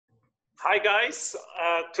Hi guys,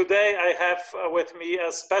 today I have with me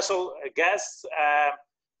a special guest,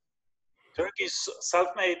 Turkish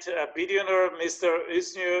self-made billionaire, Mr.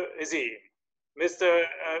 Hüsnü Özyegin. Mr.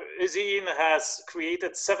 Özyegin has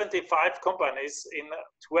created 75 companies in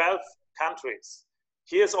 12 countries.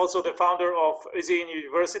 He is also the founder of Özyegin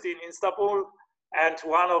University in Istanbul and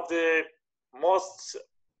one of the most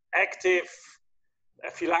active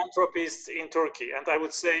philanthropists in Turkey, and I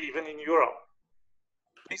would say even in Europe.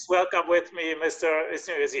 Please welcome with me Mr.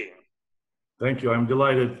 Hüsnü Özyegin. Thank you. I'm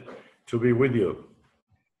delighted to be with you.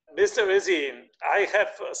 Mr. Özyegin, I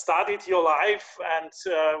have studied your life and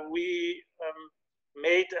we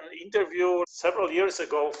made an interview several years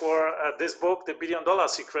ago for this book, The $1 Billion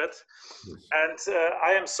Secret. Yes. And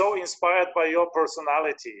I am so inspired by your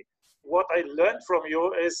personality. What I learned from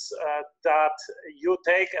you is that you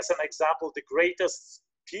take as an example the greatest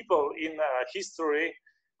people in history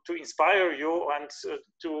to inspire you and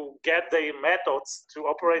to get their methods to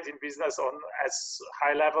operate in business on as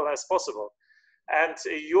high level as possible. And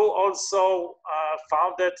you also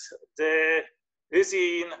founded the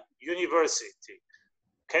Özyegin University.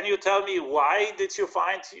 Can you tell me why did you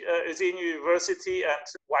find Özyegin University and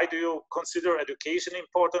why do you consider education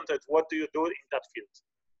important and what do you do in that field?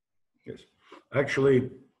 Yes. Actually,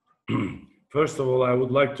 first of all, I would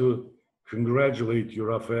like to congratulate you,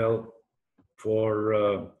 Rafael,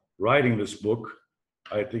 for writing this book.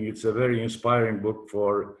 I think it's a very inspiring book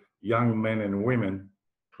for young men and women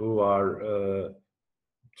who are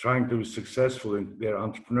trying to be successful in their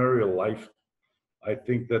entrepreneurial life. I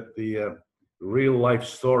think that the real life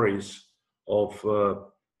stories of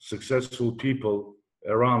successful people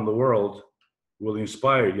around the world will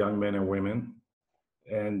inspire young men and women.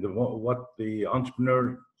 And what the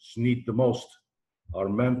entrepreneurs need the most are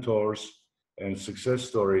mentors and success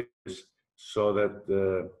stories so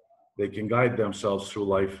that they can guide themselves through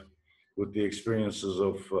life with the experiences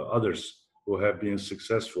of others who have been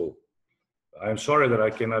successful. I'm sorry that I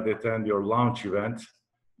cannot attend your launch event,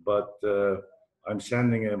 but I'm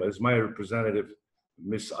sending as my representative,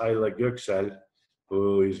 Miss Ayla Göksel,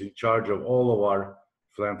 who is in charge of all of our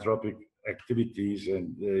philanthropic activities,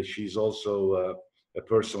 and she's also a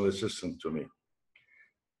personal assistant to me.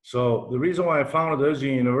 So the reason why I founded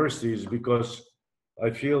Özyegin University is because I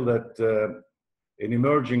feel that an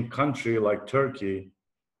emerging country like Turkey,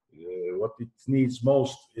 what it needs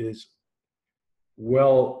most is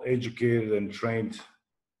well-educated and trained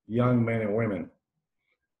young men and women.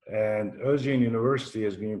 And Özyegin University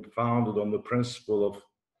has been founded on the principle of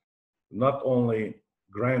not only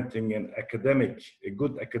granting a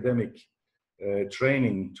good academic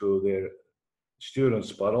training to their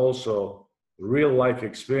students, but also real-life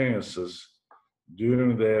experiences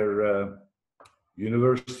during their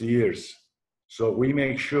university years. So we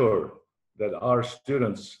make sure that our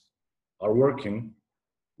students are working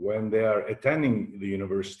when they are attending the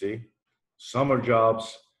university, summer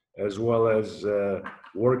jobs, as well as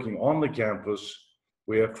working on the campus.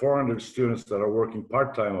 We have 400 students that are working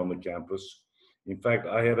part-time on the campus. In fact,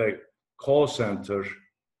 I have a call center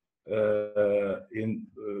in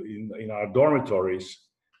our dormitories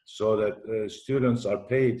so that students are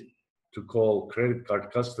paid to call credit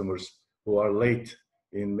card customers who are late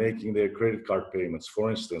in making their credit card payments,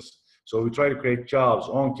 for instance. So we try to create jobs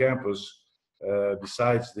on campus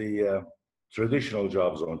besides the traditional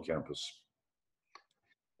jobs on campus.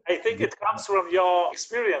 I think it comes from your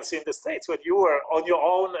experience in the States when you were on your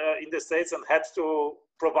own in the States and had to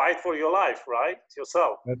provide for your life, right?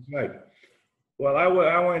 Yourself. That's right. Well, I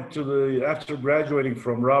went to after graduating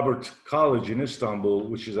from Robert College in Istanbul,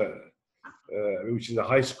 which is a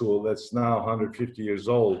high school that's now 150 years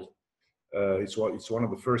old. It's one of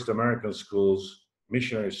the first American schools,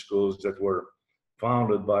 missionary schools, that were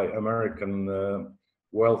founded by American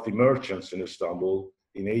wealthy merchants in Istanbul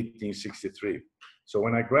in 1863. So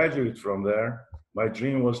when I graduated from there, my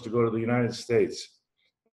dream was to go to the United States.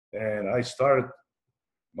 And I started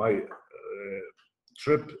my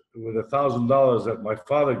trip with $1,000 that my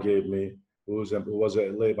father gave me,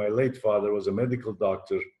 my late father was a medical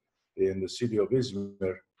doctor in the city of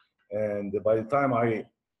Izmir. And by the time I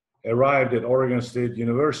arrived at Oregon State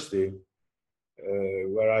University,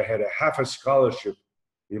 where I had half a scholarship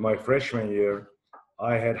in my freshman year,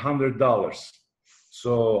 I had $100.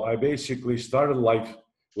 So I basically started life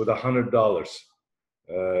with $100.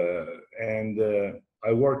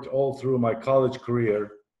 I worked all through my college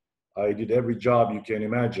career. I did every job you can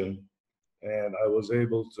imagine. And I was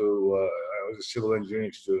able to, I was a civil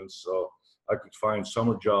engineering student, so I could find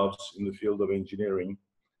summer jobs in the field of engineering.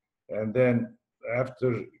 And then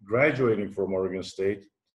after graduating from Oregon State,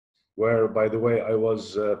 where, by the way, I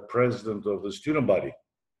was president of the student body,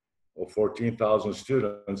 of 14,000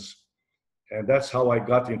 students. And that's how I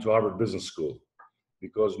got into Harvard Business School,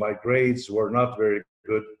 because my grades were not very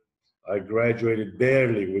good. I graduated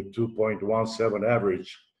barely with 2.17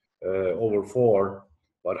 average over 4,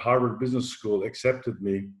 but Harvard Business School accepted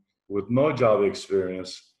me with no job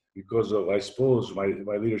experience because of, I suppose,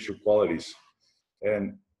 my leadership qualities.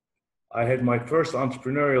 And I had my first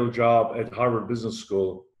entrepreneurial job at Harvard Business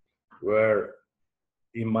School, where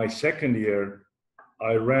in my second year,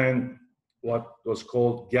 I ran what was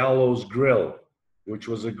called Gallows Grill, which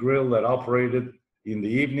was a grill that operated in the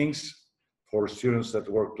evenings for students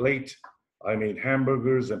that worked late. I made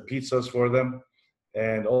hamburgers and pizzas for them,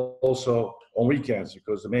 and also on weekends,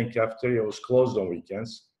 because the main cafeteria was closed on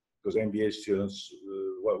weekends, because MBA students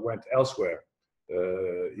went elsewhere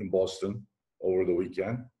in Boston over the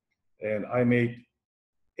weekend. And I made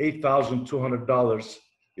 $8,200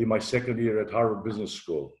 in my second year at Harvard Business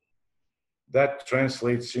School. That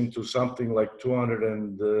translates into something like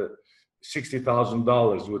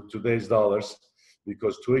 $260,000 with today's dollars,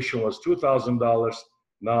 because tuition was $2,000.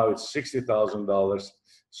 Now it's $60,000.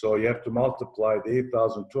 So you have to multiply the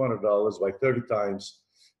 $8,200 by 30 times.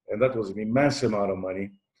 And that was an immense amount of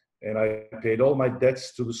money. And I paid all my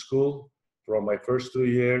debts to the school from my first 2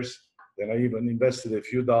 years. Then I even invested a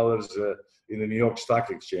few dollars in the New York Stock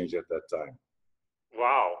Exchange at that time.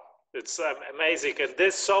 Wow, it's amazing. And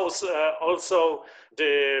this shows also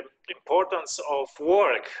the importance of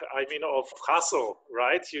work, I mean, of hustle,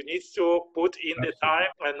 right? You need to put in the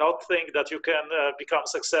time and not think that you can become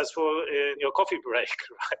successful in your coffee break,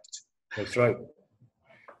 right? That's right.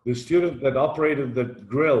 The student that operated the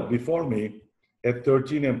grill before me had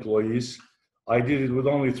 13 employees. I did it with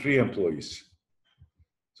only 3 employees.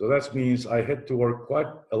 So that means I had to work quite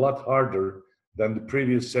a lot harder than the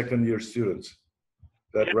previous second-year students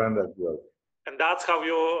that ran that grill. And that's how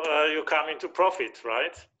you come into profit,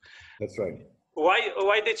 right? That's right.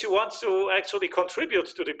 Why did you want to actually contribute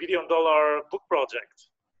to the $1 billion book project?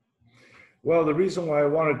 Well, the reason why I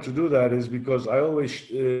wanted to do that is because I always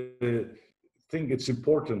think it's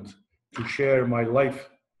important to share my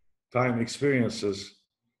lifetime experiences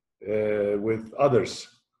with others.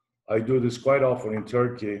 I do this quite often in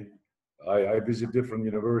Turkey. I visit different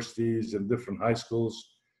universities and different high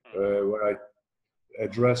schools where I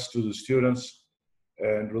address to the students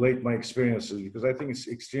and relate my experiences, because I think it's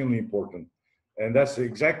extremely important. And that's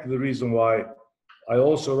exactly the reason why I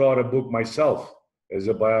also wrote a book myself as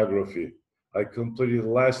a biography. I completed it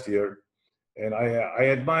last year. And I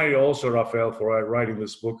admire also, Rafael, for writing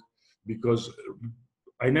this book, because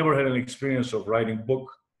I never had an experience of writing a book.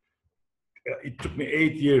 It took me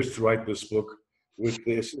 8 years to write this book with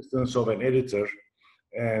the assistance of an editor.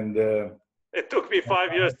 And it took me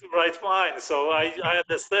 5 years to write mine, so I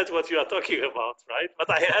understand what you are talking about, right? But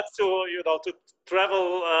I had to, to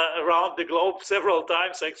travel around the globe several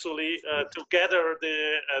times actually to gather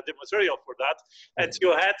the material for that. And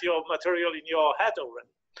you had your material in your head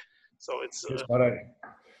already, so it's. Yes,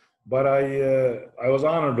 but I was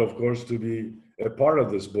honored, of course, to be a part of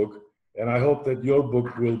this book, and I hope that your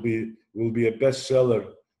book will be a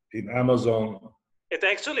bestseller in Amazon. It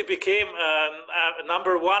actually became a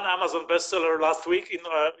 #1 Amazon bestseller last week in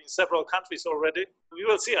several countries already. We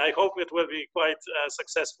will see. I hope it will be quite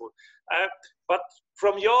successful. But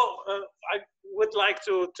from your, I would like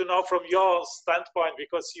to know from your standpoint,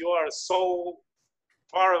 because you are so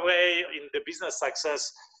far away in the business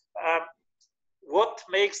success, what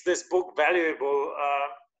makes this book valuable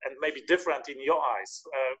and maybe different in your eyes?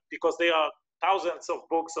 Because there are thousands of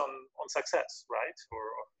books on success, right?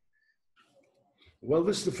 Well,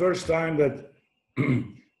 this is the first time that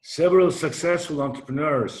several successful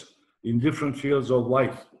entrepreneurs in different fields of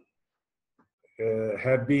life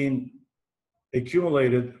have been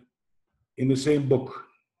accumulated in the same book.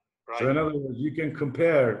 Right. So in other words, you can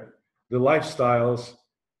compare the lifestyles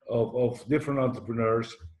of different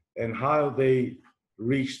entrepreneurs and how they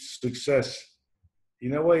reached success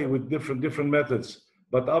in a way with different methods,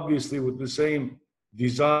 but obviously with the same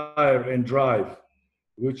desire and drive,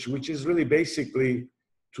 which is really basically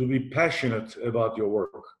to be passionate about your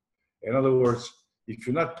work. In other words, if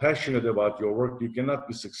you're not passionate about your work, you cannot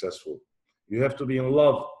be successful. You have to be in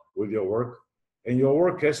love with your work, and your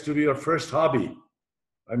work has to be your first hobby.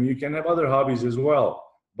 I mean, you can have other hobbies as well,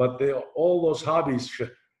 but all those hobbies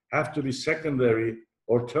have to be secondary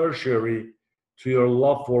or tertiary to your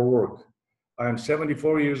love for work. I'm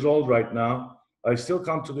 74 years old right now. I still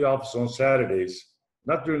come to the office on Saturdays,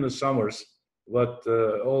 not during the summers, but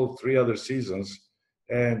all 3 other seasons.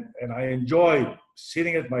 And I enjoy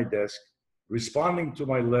sitting at my desk, responding to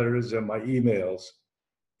my letters and my emails.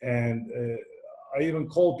 And I even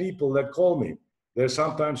call people that call me. they're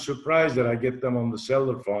sometimes surprised that I get them on the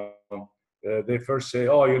cellular phone. They first say,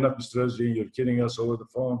 "Oh, you're not Mr. Özyegin, you're kidding us over the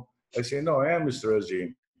phone." I say, "No, I am Mr.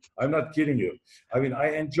 Özyegin. I'm not kidding you." I mean, I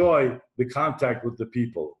enjoy the contact with the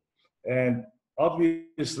people. And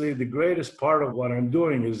obviously, the greatest part of what I'm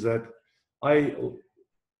doing is that I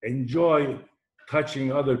enjoy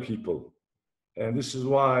touching other people. And this is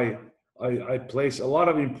why I place a lot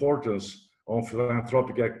of importance on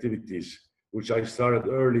philanthropic activities, which I started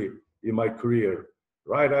early in my career.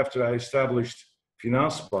 Right after I established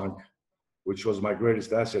Finansbank, which was my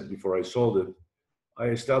greatest asset before I sold it, I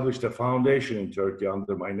established a foundation in Turkey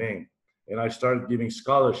under my name. And I started giving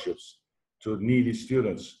scholarships to needy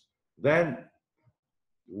students. Then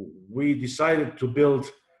we decided to build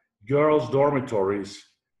girls' dormitories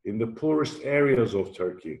in the poorest areas of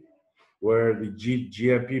Turkey, where the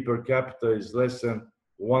GNP per capita is less than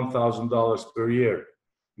 $1,000 per year,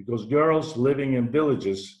 because girls living in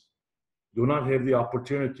villages do not have the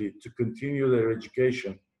opportunity to continue their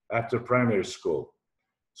education after primary school.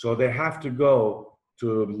 So they have to go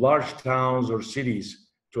to large towns or cities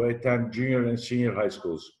to attend junior and senior high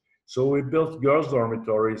schools. So we built girls'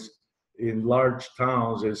 dormitories in large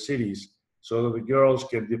towns and cities so that the girls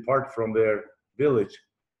can depart from their village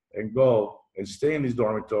and go and stay in these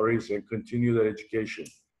dormitories and continue their education.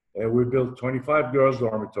 And we built 25 girls'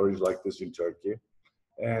 dormitories like this in Turkey.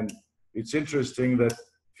 And it's interesting that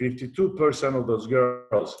 52% of those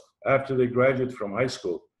girls, after they graduate from high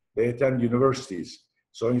school, they attend universities.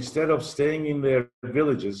 So instead of staying in their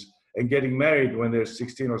villages and getting married when they're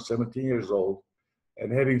 16 or 17 years old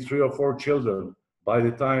and having 3 or 4 children by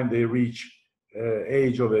the time they reach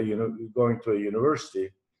age of going to a university,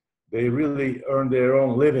 they really earn their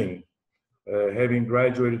own living having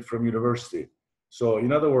graduated from university. So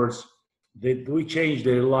in other words, we changed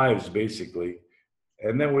their lives basically.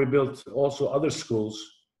 And then we built also other schools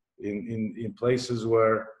in places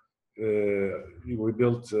where we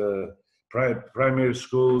built primary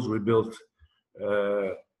schools, we built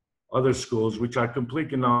other schools which are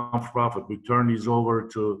completely non-profit. We turned these over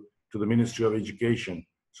to the Ministry of Education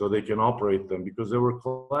so they can operate them, because there were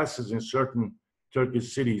classes in certain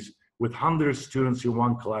Turkish cities with 100 students in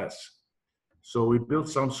one class. So we built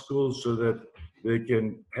some schools so that they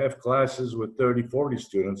can have classes with 30, 40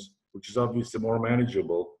 students, which is obviously more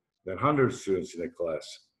manageable than 100 students in a class.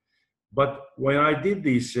 But when I did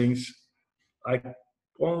these things, I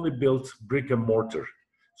only built brick and mortar.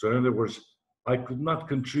 So in other words, I could not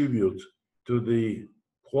contribute to the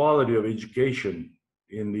quality of education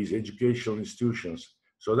in these educational institutions.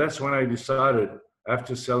 So that's when I decided,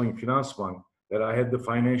 after selling Finansbank, that I had the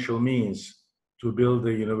financial means to build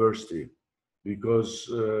a university, because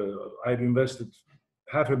I've invested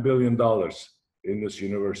 $500 million in this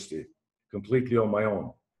university completely on my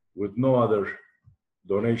own, with no other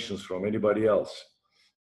donations from anybody else.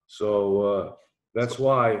 So that's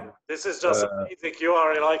why. This is just amazing. You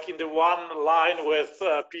are like in the one line with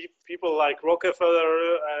people like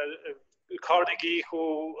Rockefeller, Carnegie,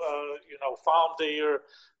 who found their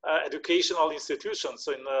educational institutions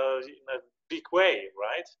in a big way,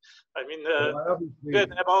 right? I mean,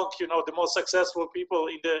 among the most successful people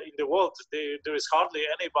in the world, there is hardly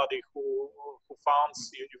anybody who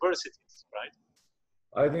founds universities, right?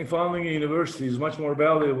 I think founding a university is much more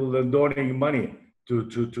valuable than donating money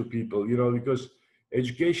to people, because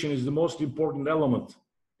education is the most important element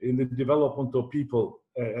in the development of people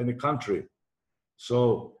and the country.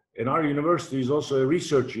 So, and our university is also a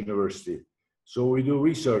research university. So we do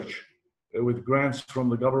research with grants from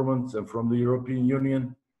the government and from the European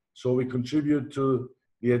Union. So we contribute to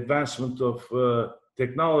the advancement of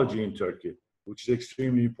technology in Turkey, which is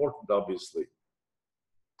extremely important, obviously.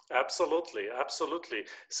 Absolutely, absolutely.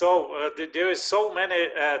 So there is so many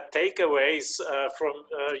takeaways from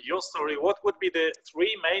your story. What would be the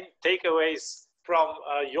 3 main takeaways from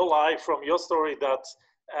your life, from your story, that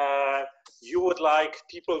you would like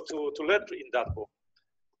people to learn in that book?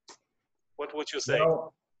 What would you say?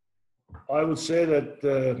 Well, I would say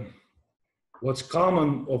that what's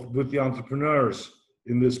common with the entrepreneurs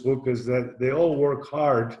in this book is that they all work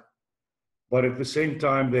hard, but at the same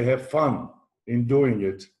time they have fun in doing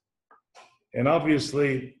it. And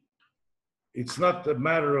obviously, it's not a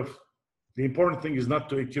matter of, the important thing is not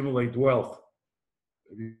to accumulate wealth,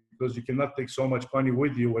 because you cannot take so much money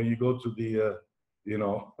with you when you go to the,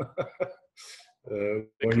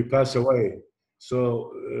 when you pass away.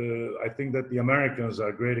 So I think that the Americans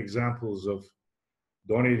are great examples of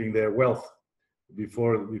donating their wealth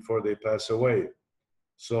before they pass away.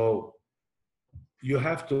 So you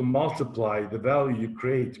have to multiply the value you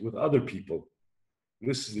create with other people.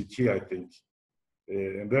 This is the key, I think,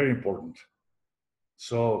 and very important.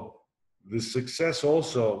 So the success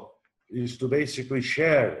also is to basically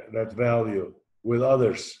share that value with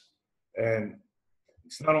others. And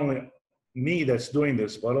it's not only me that's doing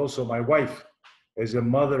this, but also my wife as a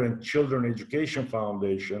Mother and Children Education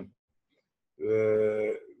Foundation,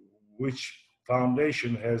 which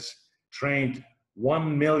foundation has trained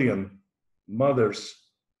 1 million mothers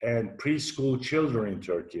and preschool children in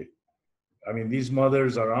Turkey. I mean, these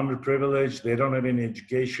mothers are underprivileged, they don't have any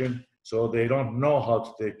education, so they don't know how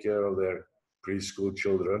to take care of their preschool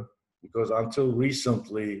children, because until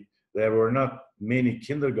recently, there were not many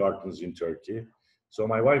kindergartens in Turkey. So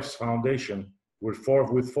my wife's foundation, with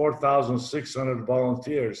 4,600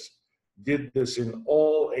 volunteers, did this in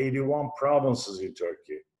all 81 provinces in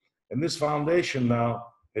Turkey. And this foundation now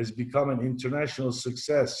has become an international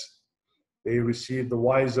success. They received the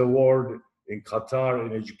WISE Award in Qatar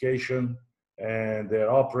in education, and they're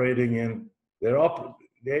operating in,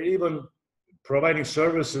 they're even providing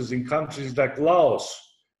services in countries like Laos,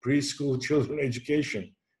 preschool children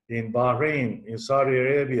education, in Bahrain, in Saudi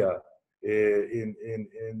Arabia, in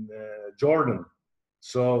Jordan.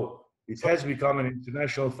 So it has become an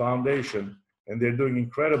international foundation, and they're doing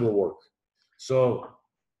incredible work. So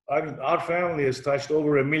I mean, our family has touched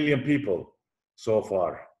over 1 million people so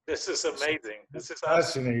far. This is amazing. This is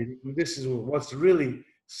fascinating. This is what's really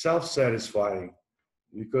self-satisfying,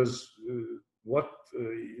 because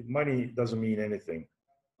money doesn't mean anything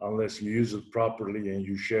unless you use it properly and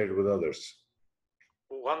you share it with others.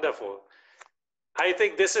 Wonderful. I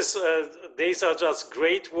think these are just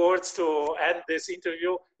great words to end this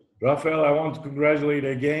interview. Rafael, I want to congratulate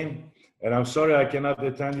again, and I'm sorry I cannot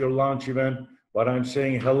attend your launch event, but I'm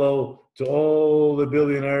saying hello to all the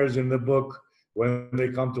billionaires in the book when they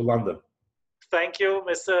come to London. Thank you,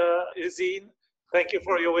 Mr. Özyegin. Thank you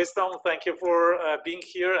for your wisdom. Thank you for being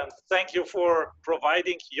here, and thank you for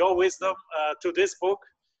providing your wisdom to this book.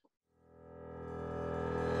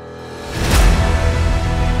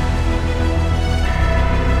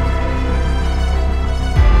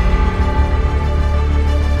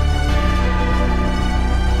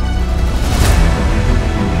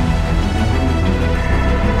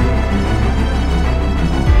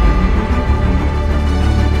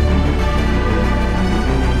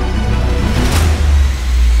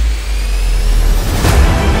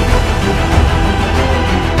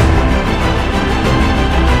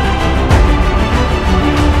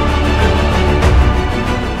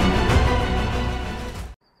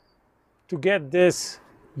 To get this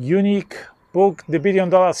unique book, The $1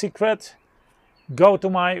 Billion Secret, go to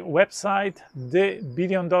my website,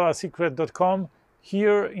 thebilliondollarsecret.com.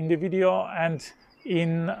 Here in the video and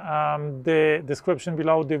in the description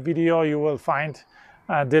below the video, you will find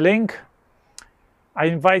the link. I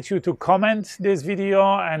invite you to comment this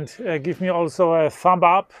video and give me also a thumb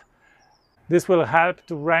up. This will help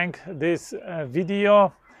to rank this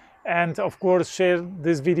video. And of course, share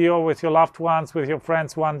this video with your loved ones, with your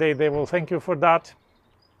friends. One day they will thank you for that.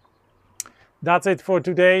 That's it for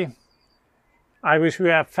today. I wish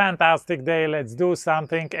you a fantastic day. Let's do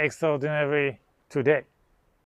something extraordinary today.